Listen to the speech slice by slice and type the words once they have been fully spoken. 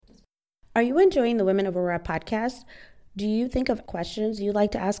Are you enjoying the Women of Aurora podcast? Do you think of questions you'd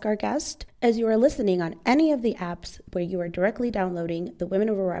like to ask our guest? As you are listening on any of the apps where you are directly downloading the Women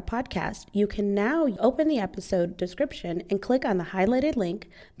of Aurora podcast, you can now open the episode description and click on the highlighted link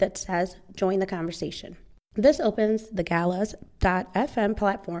that says Join the Conversation. This opens the galas.fm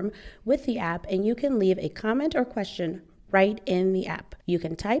platform with the app, and you can leave a comment or question right in the app. You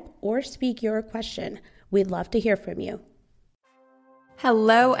can type or speak your question. We'd love to hear from you.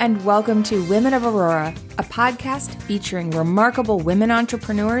 Hello and welcome to Women of Aurora, a podcast featuring remarkable women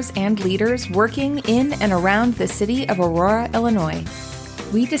entrepreneurs and leaders working in and around the city of Aurora, Illinois.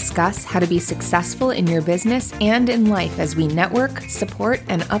 We discuss how to be successful in your business and in life as we network, support,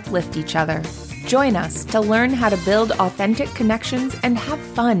 and uplift each other. Join us to learn how to build authentic connections and have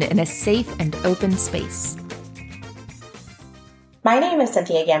fun in a safe and open space. My name is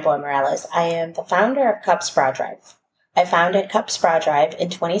Cynthia Gamboa Morales. I am the founder of Cups Bra Drive. I founded Cups Bra Drive in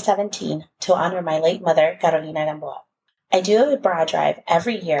 2017 to honor my late mother, Carolina Gamboa. I do a bra drive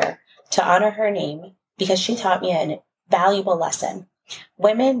every year to honor her name because she taught me a valuable lesson.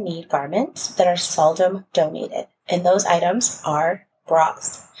 Women need garments that are seldom donated, and those items are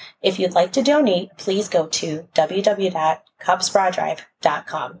bras. If you'd like to donate, please go to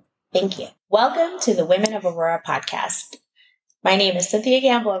www.cupsbradrive.com. Thank you. Welcome to the Women of Aurora podcast. My name is Cynthia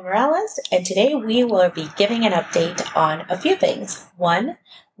Gamboa Morales, and today we will be giving an update on a few things. One,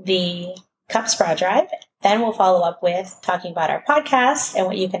 the Cups Bra Drive. Then we'll follow up with talking about our podcast and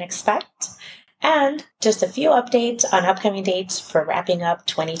what you can expect. And just a few updates on upcoming dates for wrapping up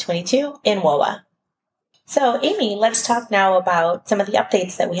 2022 in WOA. So, Amy, let's talk now about some of the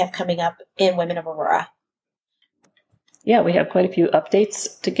updates that we have coming up in Women of Aurora. Yeah, we have quite a few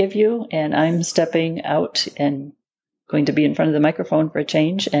updates to give you, and I'm stepping out and going to be in front of the microphone for a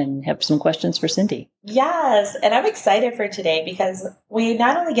change and have some questions for Cindy. Yes, and I'm excited for today because we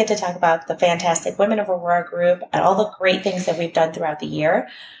not only get to talk about the fantastic Women of Aurora group and all the great things that we've done throughout the year,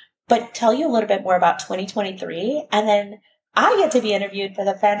 but tell you a little bit more about 2023, and then I get to be interviewed by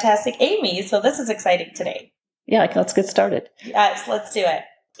the fantastic Amy, so this is exciting today. Yeah, let's get started. Yes, let's do it.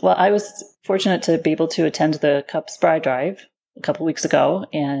 Well, I was fortunate to be able to attend the Cups Bra Drive a couple weeks ago,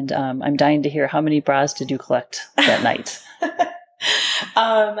 and I'm dying to hear how many bras did you collect that night?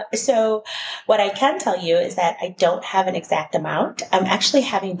 So what I can tell you is that I don't have an exact amount. I'm actually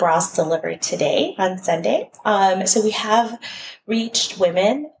having bras delivered today on Sunday. So we have reached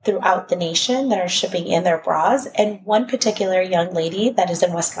women throughout the nation that are shipping in their bras. And one particular young lady that is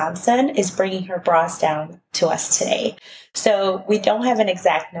in Wisconsin is bringing her bras down to us today. So we don't have an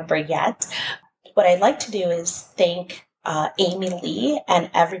exact number yet. What I'd like to do is thank Amy Lee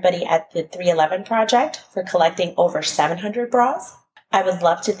and everybody at the 311 Project for collecting over 700 bras. I would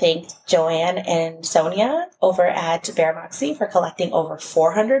love to thank Joanne and Sonia over at Bear Moxie for collecting over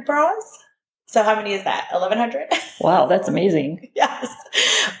 400 bras. So how many is that? 1,100? Wow, that's amazing. Yes.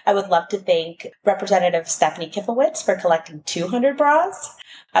 I would love to thank Representative Stephanie Kifowitz for collecting 200 bras.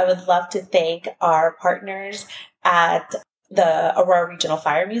 I would love to thank our partners at the Aurora Regional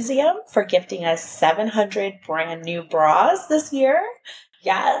Fire Museum for gifting us 700 brand new bras this year.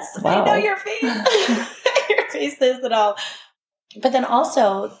 Yes, wow. I know your face. Your face says it all. But then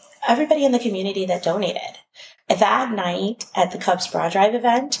also everybody in the community that donated. That night at the Cups Bra Drive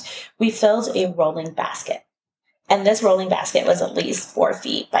event, we filled a rolling basket. And this rolling basket was at least 4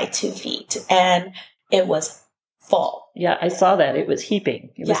 feet by 2 feet. And it was full. Yeah, I saw that. It was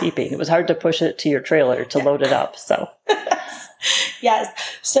heaping. It was heaping. It was hard to push it to your trailer to load it up. So, yes.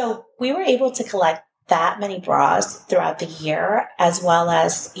 So we were able to collect that many bras throughout the year, as well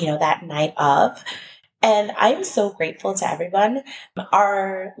as, that night of. And I'm so grateful to everyone.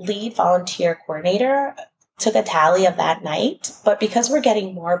 Our lead volunteer coordinator took a tally of that night, but because we're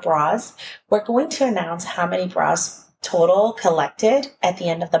getting more bras, we're going to announce how many bras total collected at the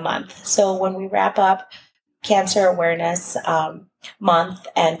end of the month. So when we wrap up Cancer Awareness Month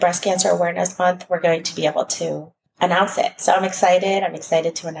and Breast Cancer Awareness Month, we're going to be able to announce it. So I'm excited. I'm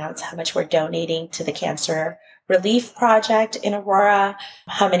excited to announce how much we're donating to the Cancer Relief Project in Aurora,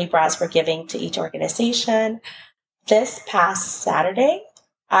 how many bras we're giving to each organization. This past Saturday,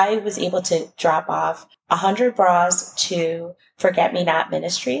 I was able to drop off 100 bras to Forget Me Not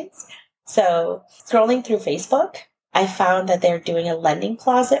Ministries. So scrolling through Facebook, I found that they're doing a lending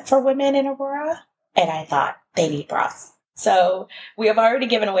closet for women in Aurora, and I thought they need bras. So we have already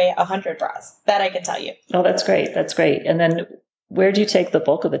given away 100 bras. That I can tell you. Oh, that's great. That's great. And then where do you take the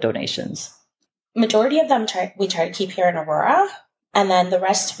bulk of the donations? Majority of them we try to keep here in Aurora, and then the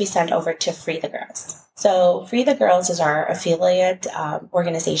rest we send over to Free the Girls. So Free the Girls is our affiliate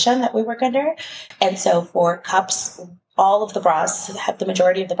organization that we work under. And so for cups, all of the bras, the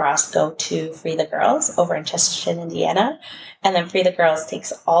majority of the bras go to Free the Girls over in Chesterton, Indiana. And then Free the Girls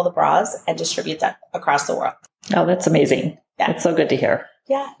takes all the bras and distributes that across the world. Oh, that's amazing. Yeah. That's so good to hear.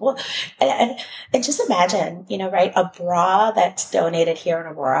 Yeah. Well, and just imagine, right? A bra that's donated here in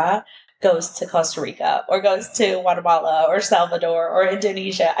Aurora goes to Costa Rica or goes to Guatemala or Salvador or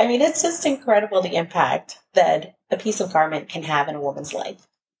Indonesia. I mean, it's just incredible the impact that a piece of garment can have in a woman's life.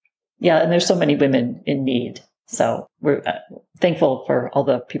 Yeah. And there's so many women in need. So we're thankful for all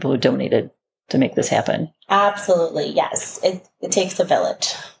the people who donated to make this happen. Absolutely. Yes. It takes a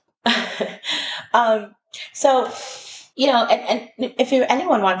village. So, and if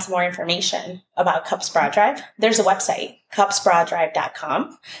anyone wants more information about Cups Bra Drive, there's a website,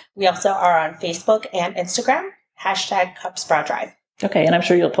 cupsbradrive.com. We also are on Facebook and Instagram, #CupsBraDrive. Okay. And I'm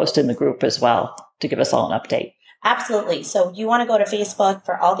sure you'll post in the group as well to give us all an update. Absolutely. So you want to go to Facebook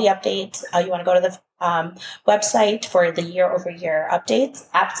for all the updates. You want to go to the website for the year-over-year updates.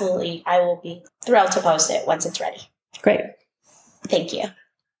 Absolutely. I will be thrilled to post it once it's ready. Great. Thank you.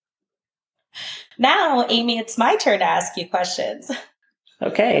 Now, Amy, it's my turn to ask you questions.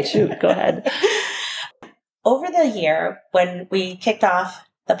 Okay, shoot, go ahead. Over the year, when we kicked off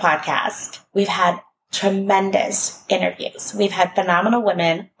the podcast, we've had tremendous interviews. We've had phenomenal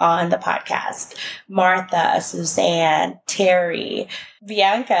women on the podcast. Martha, Suzanne, Terry,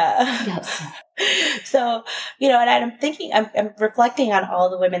 Bianca. Yes. So, and I'm thinking, I'm reflecting on all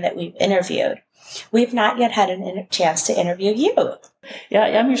the women that we've interviewed. We've not yet had a chance to interview you. Yeah,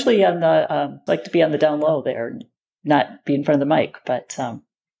 I'm usually on the, like to be on the down low there, not be in front of the mic, but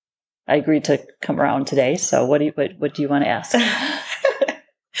I agreed to come around today. So what do you want to ask?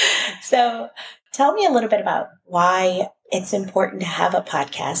 So tell me a little bit about why it's important to have a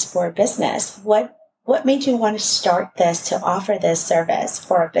podcast for a business. What made you want to start this, to offer this service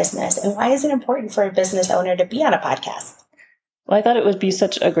for a business? And why is it important for a business owner to be on a podcast? Well, I thought it would be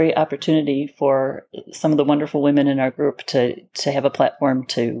such a great opportunity for some of the wonderful women in our group to have a platform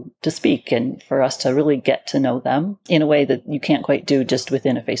to speak and for us to really get to know them in a way that you can't quite do just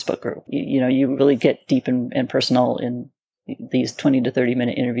within a Facebook group. You really get deep and personal in these 20 to 30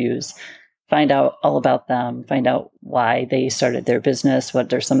 minute interviews, find out all about them, find out why they started their business,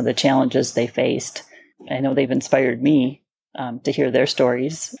 what are some of the challenges they faced. I know they've inspired me to hear their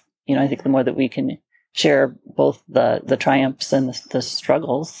stories. I think the more that we can share both the triumphs and the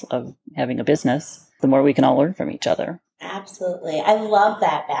struggles of having a business, the more we can all learn from each other. Absolutely. I love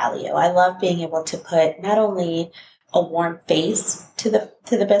that value. I love being able to put not only a warm face to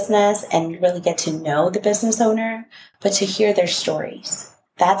the business and really get to know the business owner, but to hear their stories.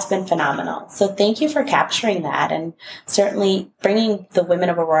 That's been phenomenal. So thank you for capturing that and certainly bringing the Women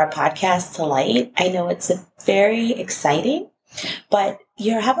of Aurora podcast to light. I know it's very exciting, but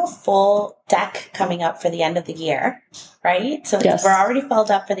you have a full deck coming up for the end of the year, right? So yes. We're already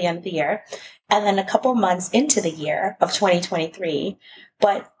filled up for the end of the year. And then a couple months into the year of 2023,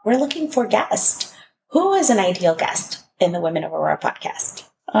 but we're looking for guests. Who is an ideal guest in the Women of Aurora podcast?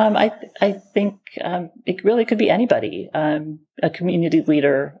 I think it really could be anybody, a community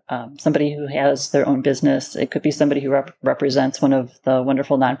leader, somebody who has their own business. It could be somebody who represents one of the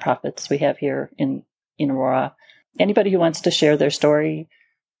wonderful nonprofits we have here in Aurora. Anybody who wants to share their story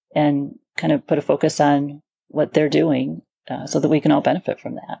and kind of put a focus on what they're doing so that we can all benefit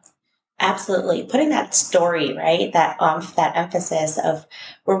from that. Absolutely. Putting that story, right? That emphasis of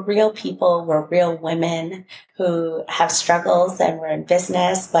we're real people, we're real women who have struggles and we're in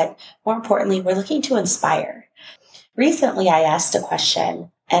business, but more importantly, we're looking to inspire. Recently, I asked a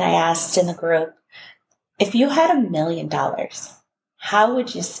question and I asked in the group, if you had $1 million, how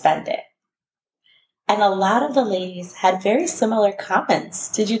would you spend it? And a lot of the ladies had very similar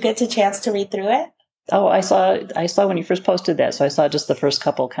comments. Did you get a chance to read through it? Oh, I saw when you first posted that. So I saw just the first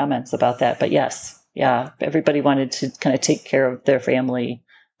couple comments about that. But yes, yeah, everybody wanted to kind of take care of their family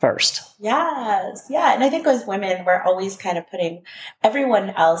first. Yes. Yeah. And I think as women, we're always kind of putting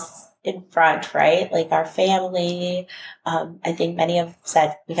everyone else in front, right? Like our family. I think many have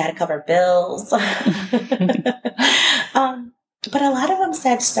said we got to cover bills. But a lot of them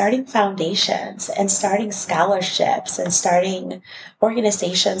said starting foundations and starting scholarships and starting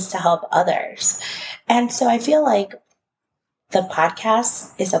organizations to help others. And so I feel like the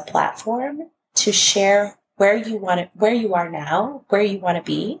podcast is a platform to share where you are now, where you want to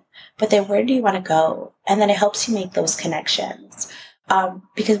be, but then where do you want to go? And then it helps you make those connections.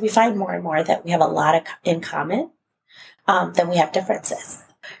 Because we find more and more that we have a lot in common than we have differences.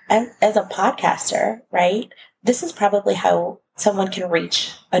 And as a podcaster, right, this is probably how someone can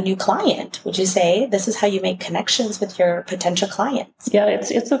reach a new client. Would you say this is how you make connections with your potential clients? Yeah,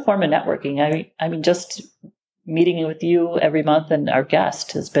 it's a form of networking. I mean, just meeting with you every month and our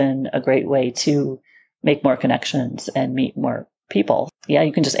guest has been a great way to make more connections and meet more people. Yeah,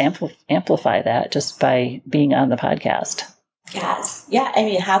 you can just amplify that just by being on the podcast. Yes. Yeah. I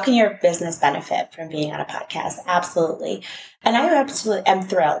mean, how can your business benefit from being on a podcast? Absolutely. And I absolutely am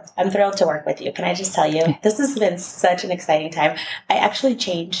thrilled. I'm thrilled to work with you. Can I just tell you, this has been such an exciting time. I actually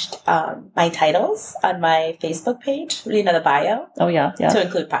changed my titles on my Facebook page, the bio. Oh, yeah. To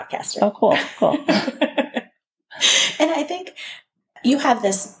include podcaster. Oh, cool. And I think you have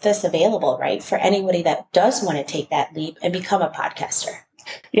this available, right, for anybody that does want to take that leap and become a podcaster.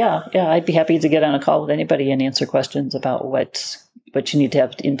 Yeah, I'd be happy to get on a call with anybody and answer questions about what you need to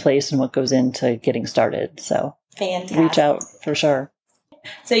have in place and what goes into getting started. So fantastic. Reach out for sure.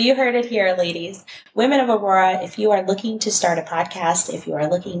 So you heard it here, ladies. Women of Aurora, if you are looking to start a podcast, if you are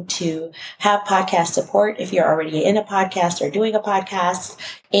looking to have podcast support, if you're already in a podcast or doing a podcast,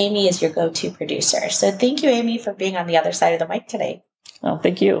 Amy is your go-to producer. So thank you, Amy, for being on the other side of the mic today. Oh,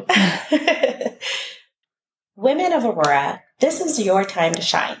 thank you. Women of Aurora, this is your time to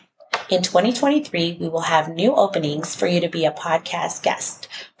shine. In 2023, we will have new openings for you to be a podcast guest.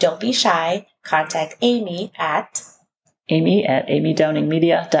 Don't be shy. Contact Amy at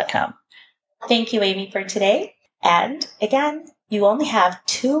amy@amydowningmedia.com. Thank you, Amy, for today. And again, you only have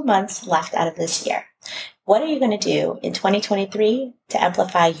 2 months left out of this year. What are you going to do in 2023 to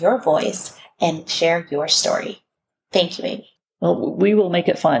amplify your voice and share your story? Thank you, Amy. Well, we will make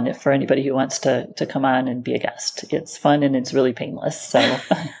it fun for anybody who wants to come on and be a guest. It's fun and it's really painless. So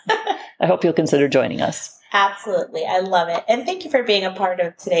I hope you'll consider joining us. Absolutely. I love it. And thank you for being a part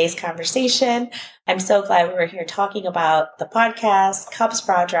of today's conversation. I'm so glad we were here talking about the podcast, Cubs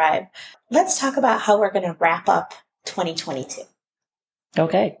Bra Drive. Let's talk about how we're going to wrap up 2022.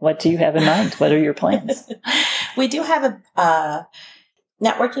 Okay. What do you have in mind? What are your plans? We do have a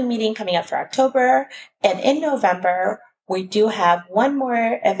networking meeting coming up for October. And in November, we do have one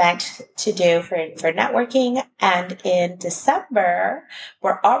more event to do for networking. And in December,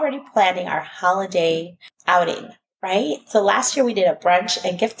 we're already planning our holiday outing, right? So last year we did a brunch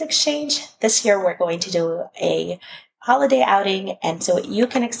and gift exchange. This year we're going to do a holiday outing. And so what you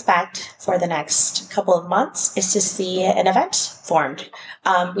can expect for the next couple of months is to see an event formed.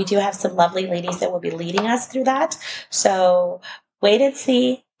 We do have some lovely ladies that will be leading us through that. So wait and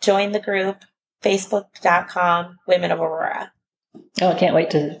see, join the group. Facebook.com, Women of Aurora. Oh, I can't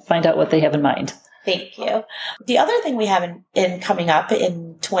wait to find out what they have in mind. Thank you. The other thing we have in coming up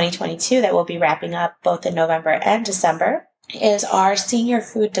in 2022 that we'll be wrapping up both in November and December is our senior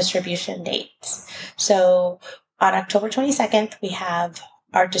food distribution dates. So on October 22nd, we have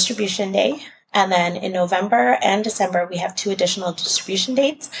our distribution day. And then in November and December, we have 2 additional distribution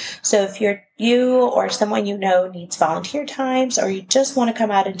dates. So if you or someone you know needs volunteer times, or you just want to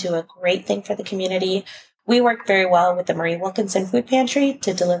come out and do a great thing for the community, we work very well with the Marie Wilkinson Food Pantry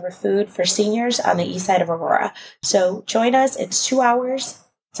to deliver food for seniors on the east side of Aurora. So join us. It's 2 hours,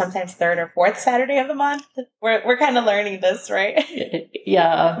 sometimes 3rd or 4th Saturday of the month. We're kind of learning this, right?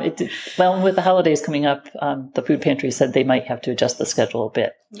 Yeah. Well, with the holidays coming up, the food pantry said they might have to adjust the schedule a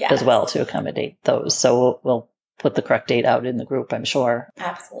bit as well to accommodate those. So we'll put the correct date out in the group, I'm sure.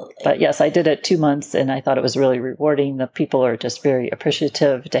 Absolutely. But yes, I did it 2 months and I thought it was really rewarding. The people are just very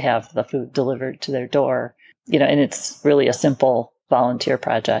appreciative to have the food delivered to their door, and it's really a simple volunteer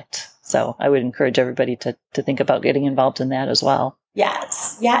project. So I would encourage everybody to think about getting involved in that as well.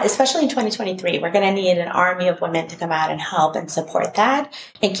 Yes. Yeah. Especially in 2023, we're going to need an army of women to come out and help and support that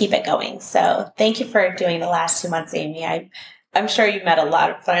and keep it going. So thank you for doing the last 2 months, Amy. I'm sure you met a lot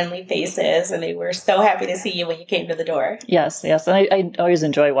of friendly faces and they were so happy to see you when you came to the door. Yes. And I always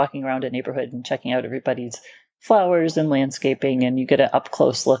enjoy walking around a neighborhood and checking out everybody's flowers and landscaping, and you get an up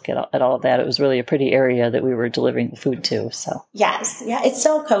close look at all of that. It was really a pretty area that we were delivering the food to. So yes. Yeah. It's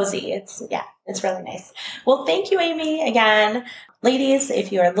so cozy. It's really nice. Well, thank you, Amy, again. Ladies,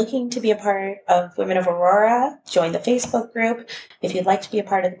 if you are looking to be a part of Women of Aurora, join the Facebook group. If you'd like to be a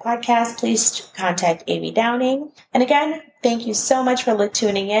part of the podcast, please contact Amy Downing. And again, thank you so much for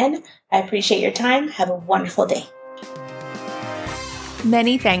tuning in. I appreciate your time. Have a wonderful day.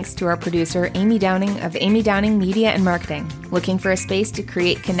 Many thanks to our producer, Amy Downing of Amy Downing Media and Marketing. Looking for a space to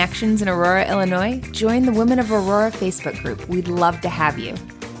create connections in Aurora, Illinois? Join the Women of Aurora Facebook group. We'd love to have you.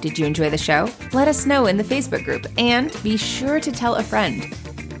 Did you enjoy the show? Let us know in the Facebook group, and be sure to tell a friend.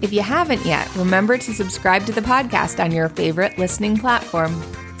 If you haven't yet, remember to subscribe to the podcast on your favorite listening platform.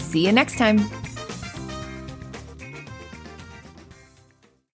 See you next time.